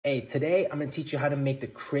Hey, today I'm going to teach you how to make the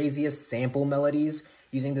craziest sample melodies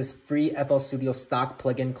using this free FL Studio stock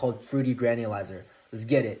plugin called Fruity Granulizer. Let's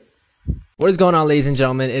get it. What is going on, ladies and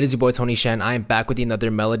gentlemen? It is your boy Tony Shen. I am back with another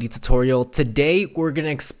melody tutorial. Today we're going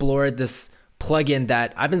to explore this plugin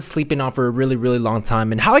that I've been sleeping on for a really long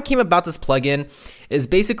time. And how I came about this plugin is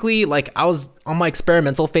basically like I was on my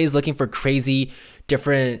experimental phase looking for crazy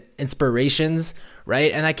different inspirations,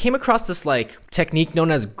 right? And I came across this like technique known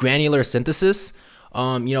as granular synthesis.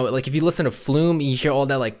 Like if you listen to Flume, you hear all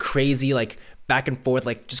that like crazy, like back and forth,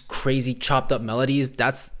 like just crazy chopped up melodies.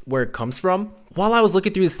 That's where it comes from. While I was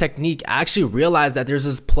looking through this technique, I actually realized that there's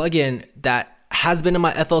this plugin that has been in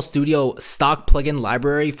my FL Studio stock plugin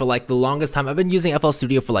library for like the longest time. I've been using FL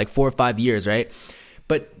Studio for like 4 or 5 years, right?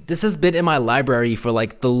 But this has been in my library for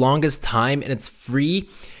like the longest time, and it's free,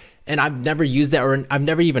 and I've never used it, or I've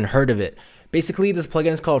never even heard of it. Basically, this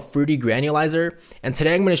plugin is called Fruity Granulizer, and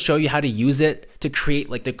today I'm going to show you how to use it to create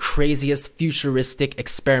like the craziest futuristic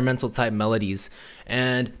experimental type melodies.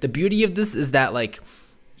 And the beauty of this is that like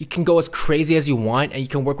you can go as crazy as you want, and you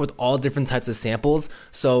can work with all different types of samples,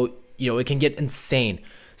 so it can get insane.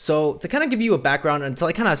 So to kind of give you a background until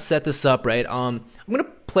I kind of set this up, right, I'm going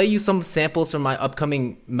to play you some samples from my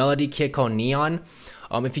upcoming melody kit called Neon.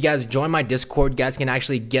 If you guys join my Discord, you guys can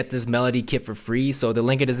actually get this melody kit for free. So the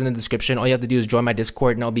link is in the description. All you have to do is join my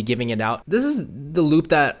Discord and I'll be giving it out. This is the loop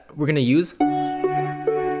that we're going to use. It's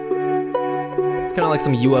kind of like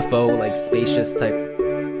some UFO, like spacious type.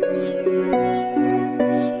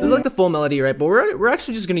 This is like the full melody, right? But we're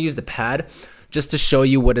actually just going to use the pad just to show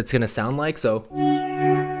you what it's going to sound like. So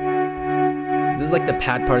this is like the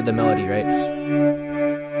pad part of the melody, right?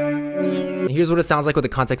 And here's what it sounds like with the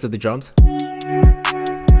context of the drums.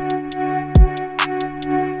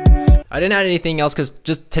 I didn't add anything else because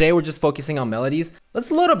today we're just focusing on melodies.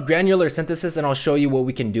 Let's load up granular synthesis and I'll show you what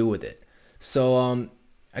we can do with it. So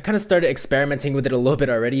I kind of started experimenting with it a little bit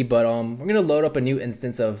already, but we're gonna load up a new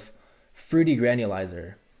instance of Fruity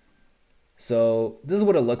Granulizer. So this is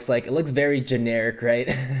what it looks like. It looks very generic, right?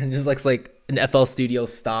 It just looks like an FL Studio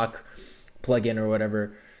stock plugin or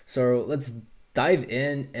whatever. So let's dive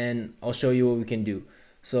in and I'll show you what we can do.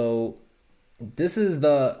 So this is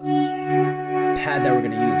the pad that we're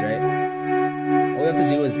gonna use, right? All we have to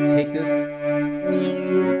do is take this,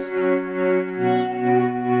 let's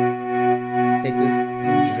take this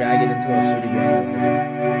and drag it into our Fruity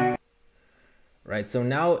Granulizer. Right, so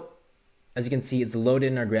now, as you can see, it's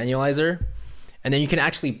loaded in our granulizer, and then you can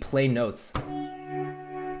actually play notes.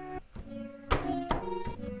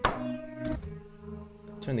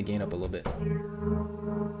 Turn the gain up a little bit.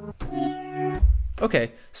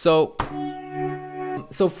 Okay, so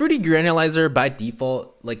Fruity Granulizer by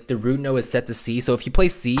default, like the root note is set to C. So if you play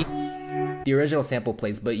C, the original sample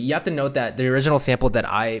plays. But you have to note that the original sample that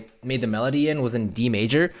I made the melody in was in D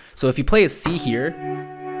major. So if you play a C here,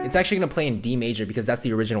 it's actually going to play in D major because that's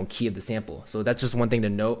the original key of the sample. So that's just one thing to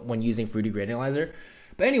note when using Fruity Granulizer.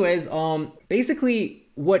 But anyways, basically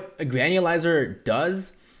what a granulizer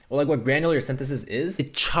does, or like what granular synthesis is,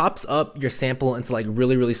 it chops up your sample into like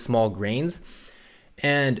really small grains,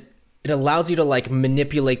 and it allows you to like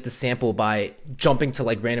manipulate the sample by jumping to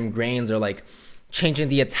like random grains, or like changing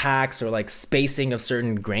the attacks or like spacing of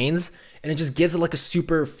certain grains, and it just gives it like a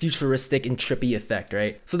super futuristic and trippy effect,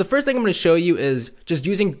 right? So the first thing I'm going to show you is just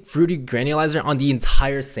using Fruity Granulizer on the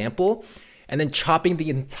entire sample, and then chopping the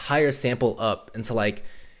entire sample up into like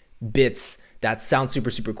bits that sound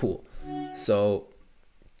super cool. So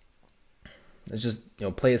let's just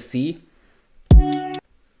play a C.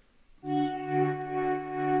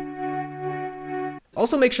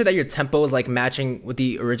 Also make sure that your tempo is like matching with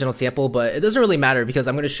the original sample, but it doesn't really matter because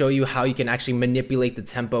I'm going to show you how you can actually manipulate the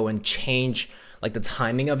tempo and change like the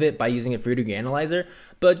timing of it by using a Fruity Granulizer.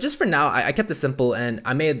 But just for now, I kept it simple, and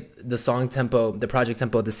I made the song tempo, the project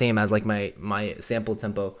tempo, the same as like my sample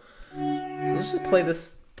tempo. So let's just play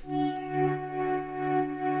this.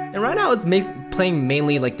 And right now it's playing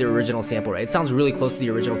mainly like the original sample, right? It sounds really close to the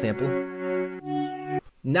original sample.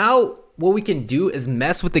 Now what we can do is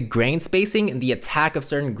mess with the grain spacing and the attack of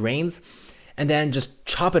certain grains, and then just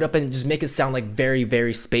chop it up and just make it sound like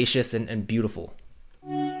very spacious and beautiful. So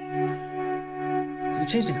we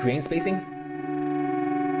change the grain spacing.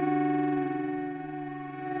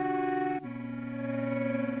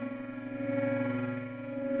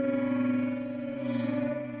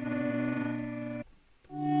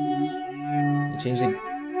 We change the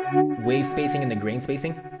wave spacing and the grain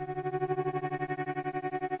spacing.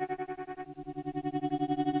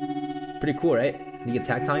 Pretty cool, right? The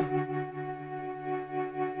attack time.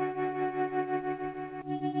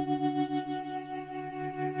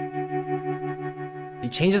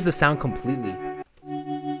 It changes the sound completely.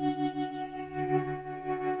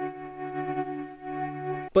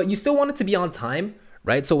 but you still want it to be on time,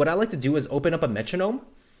 right? So what I like to do is open up a metronome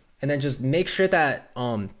and then just make sure that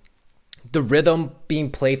the rhythm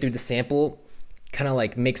being played through the sample kind of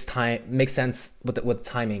like makes sense with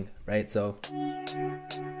timing, right? So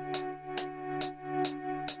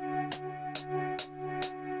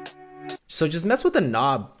just mess with the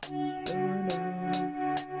knob.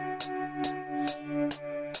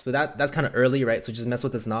 So that's kind of early, right? So just mess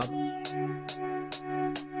with this knob.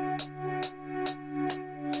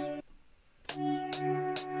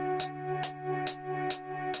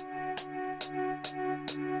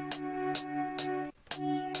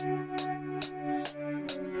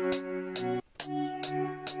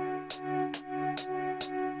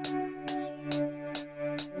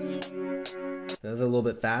 That was a little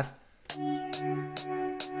bit fast.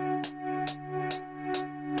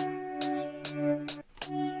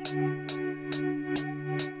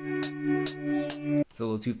 It's a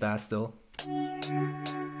little too fast still.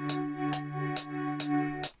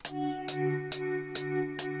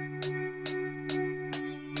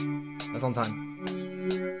 That's on time.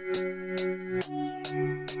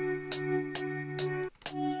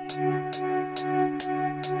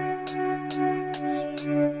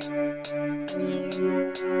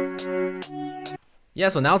 Yeah,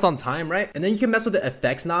 so now it's on time, right? And then you can mess with the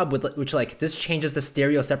effects knob, which like this changes the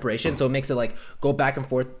stereo separation, so it makes it like go back and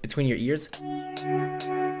forth between your ears.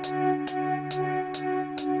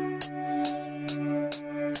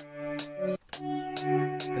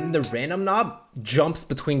 And the random knob jumps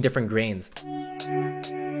between different grains.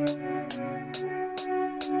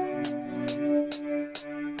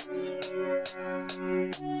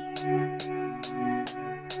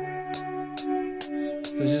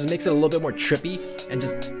 So it just makes it a little bit more trippy and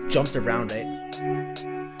just jumps around, right?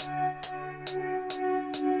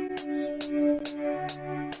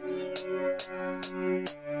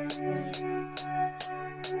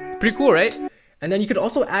 It's pretty cool, right? And then you could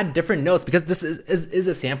also add different notes because this is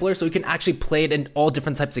a sampler, so you can actually play it in all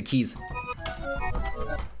different types of keys.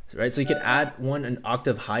 Right? So you could add one an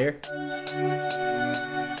octave higher.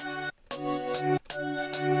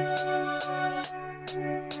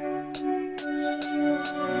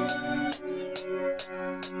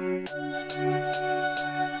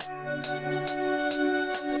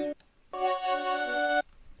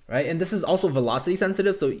 Right, and this is also velocity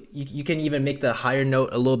sensitive, so you can even make the higher note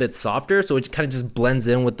a little bit softer, so it kind of just blends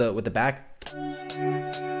in with the back.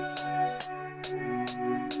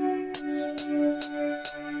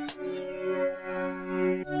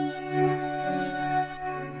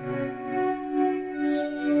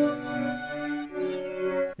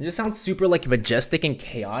 It just sounds super like majestic and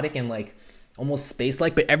chaotic and like almost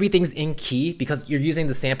space-like, but everything's in key because you're using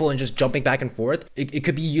the sample and just jumping back and forth. It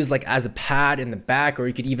could be used like as a pad in the back, or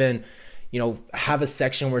you could even, you know, have a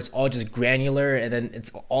section where it's all just granular and then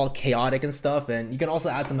it's all chaotic and stuff. And you can also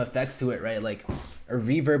add some effects to it, right? Like a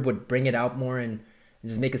reverb would bring it out more and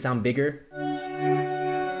just make it sound bigger.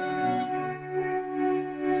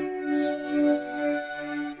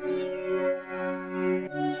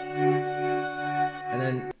 And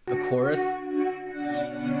then a chorus.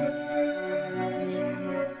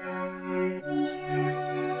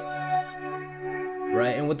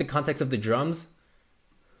 Right, and with the context of the drums.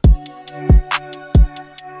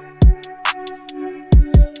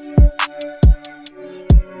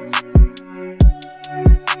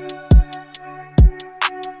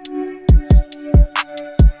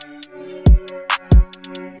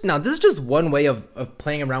 Now, this is just one way of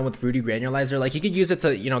playing around with Fruity Granulizer. Like, you could use it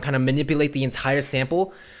to, you know, kind of manipulate the entire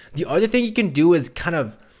sample. The other thing you can do is kind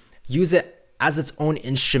of use it as its own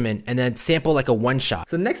instrument and then sample like a one shot.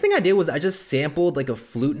 So the next thing I did was I just sampled like a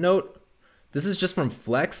flute note. This is just from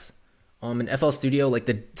Flex in FL Studio, like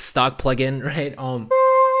the stock plugin, right?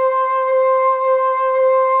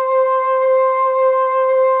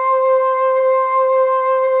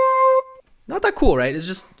 Not that cool, right? It's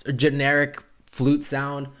just a generic flute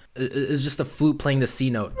sound. It's just a flute playing the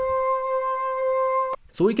C note.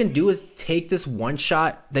 So what we can do is take this one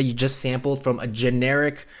shot that you just sampled from a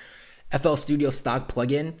generic FL Studio stock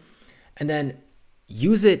plugin and then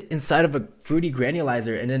use it inside of a Fruity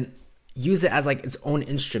Granulizer and then use it as like its own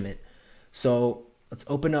instrument. So let's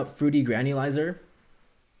open up Fruity Granulizer.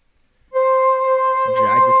 Let's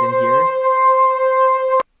drag this in here.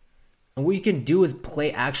 And what you can do is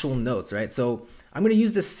play actual notes, right? So I'm gonna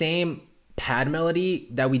use the same pad melody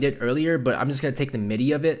that we did earlier, but I'm just gonna take the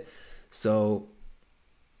MIDI of it. So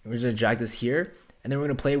we're just gonna drag this here and then we're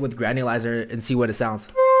gonna play it with Granulizer and see what it sounds.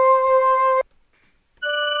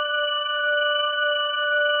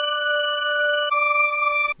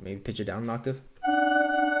 Maybe pitch it down an octave.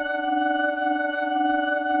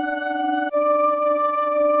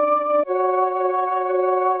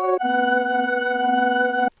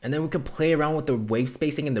 can play around with the wave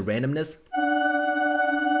spacing and the randomness.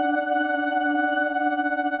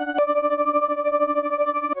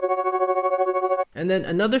 And then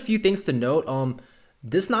another few things to note,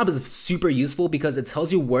 this knob is super useful because it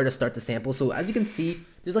tells you where to start the sample. So as you can see,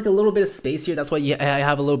 there's like a little bit of space here. That's why I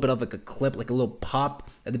have a little bit of like a clip, like a little pop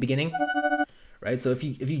at the beginning, right? So if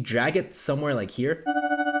you drag it somewhere like here,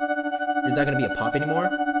 there's not gonna be a pop anymore.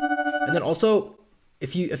 And then also,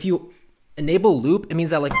 if you enable loop, it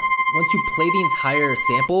means that like once you play the entire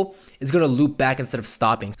sample, it's gonna loop back instead of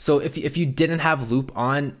stopping. So if you didn't have loop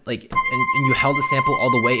on, like, and you held the sample all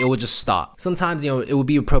the way, it would just stop. Sometimes, you know, it would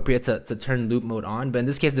be appropriate to turn loop mode on, but in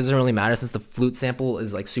this case, it doesn't really matter since the flute sample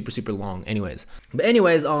is like super long anyways. But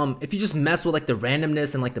anyways, if you just mess with like the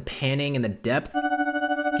randomness and like the panning and the depth,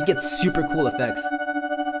 you can get super cool effects.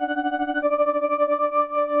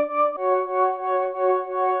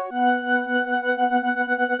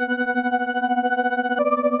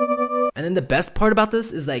 And then the best part about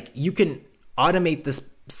this is like you can automate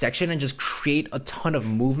this section and just create a ton of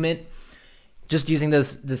movement just using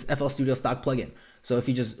this FL Studio stock plugin. So if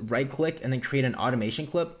you just right click and then create an automation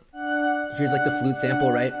clip, here's like the flute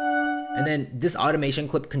sample, right? And then this automation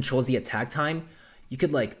clip controls the attack time. You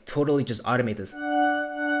could like totally just automate this.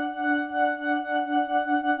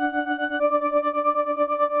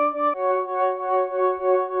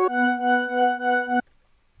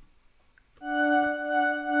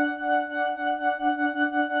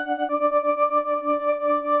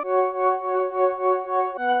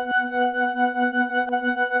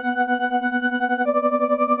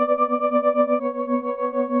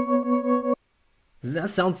 Doesn't that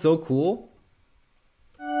sound so cool?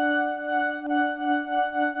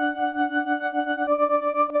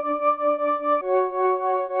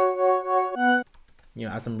 You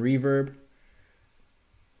know, add some reverb.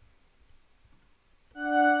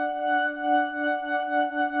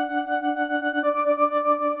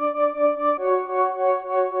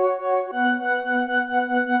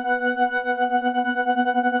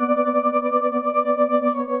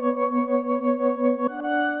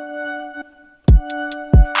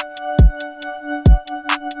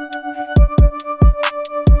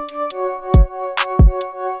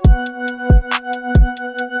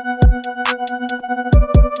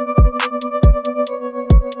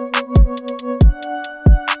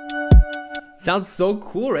 Sounds so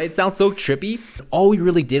cool, right? It sounds so trippy. All we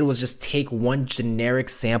really did was just take one generic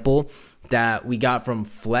sample that we got from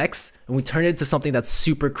Flex and we turned it into something that's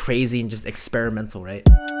super crazy and just experimental, right?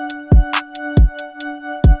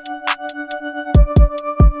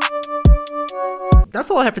 That's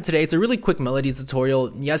all I have for today. It's a really quick melody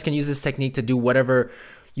tutorial. You guys can use this technique to do whatever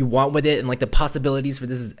you want with it, and like the possibilities for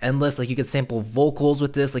this is endless. Like you could sample vocals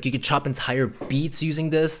with this, like you could chop entire beats using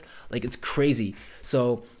this. Like it's crazy.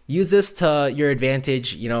 So use this to your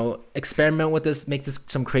advantage, you know, experiment with this, make this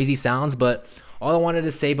some crazy sounds. But all I wanted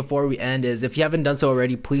to say before we end is if you haven't done so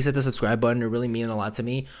already, please hit the subscribe button. It really means a lot to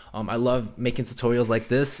me. I love making tutorials like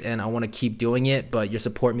this and I want to keep doing it, but your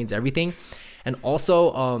support means everything. And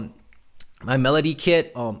also, my melody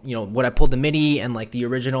kit, you know, what I pulled the MIDI and like the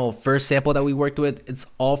original first sample that we worked with, it's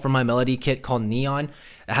all from my melody kit called Neon.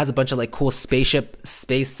 It has a bunch of like cool spaceship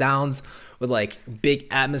space sounds with like big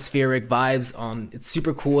atmospheric vibes. It's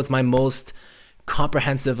super cool. It's my most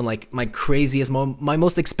comprehensive and like my craziest, my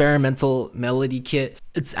most experimental melody kit.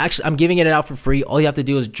 It's actually, I'm giving it out for free. All you have to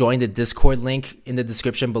do is join the Discord link in the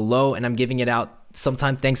description below, and I'm giving it out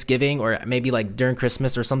sometime Thanksgiving or maybe like during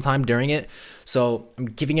Christmas or sometime during it. So I'm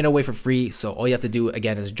giving it away for free. So all you have to do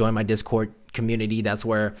again is join my Discord community. That's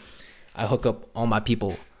where I hook up all my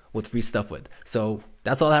people with free stuff with. So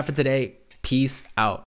that's all I have for today. Peace out.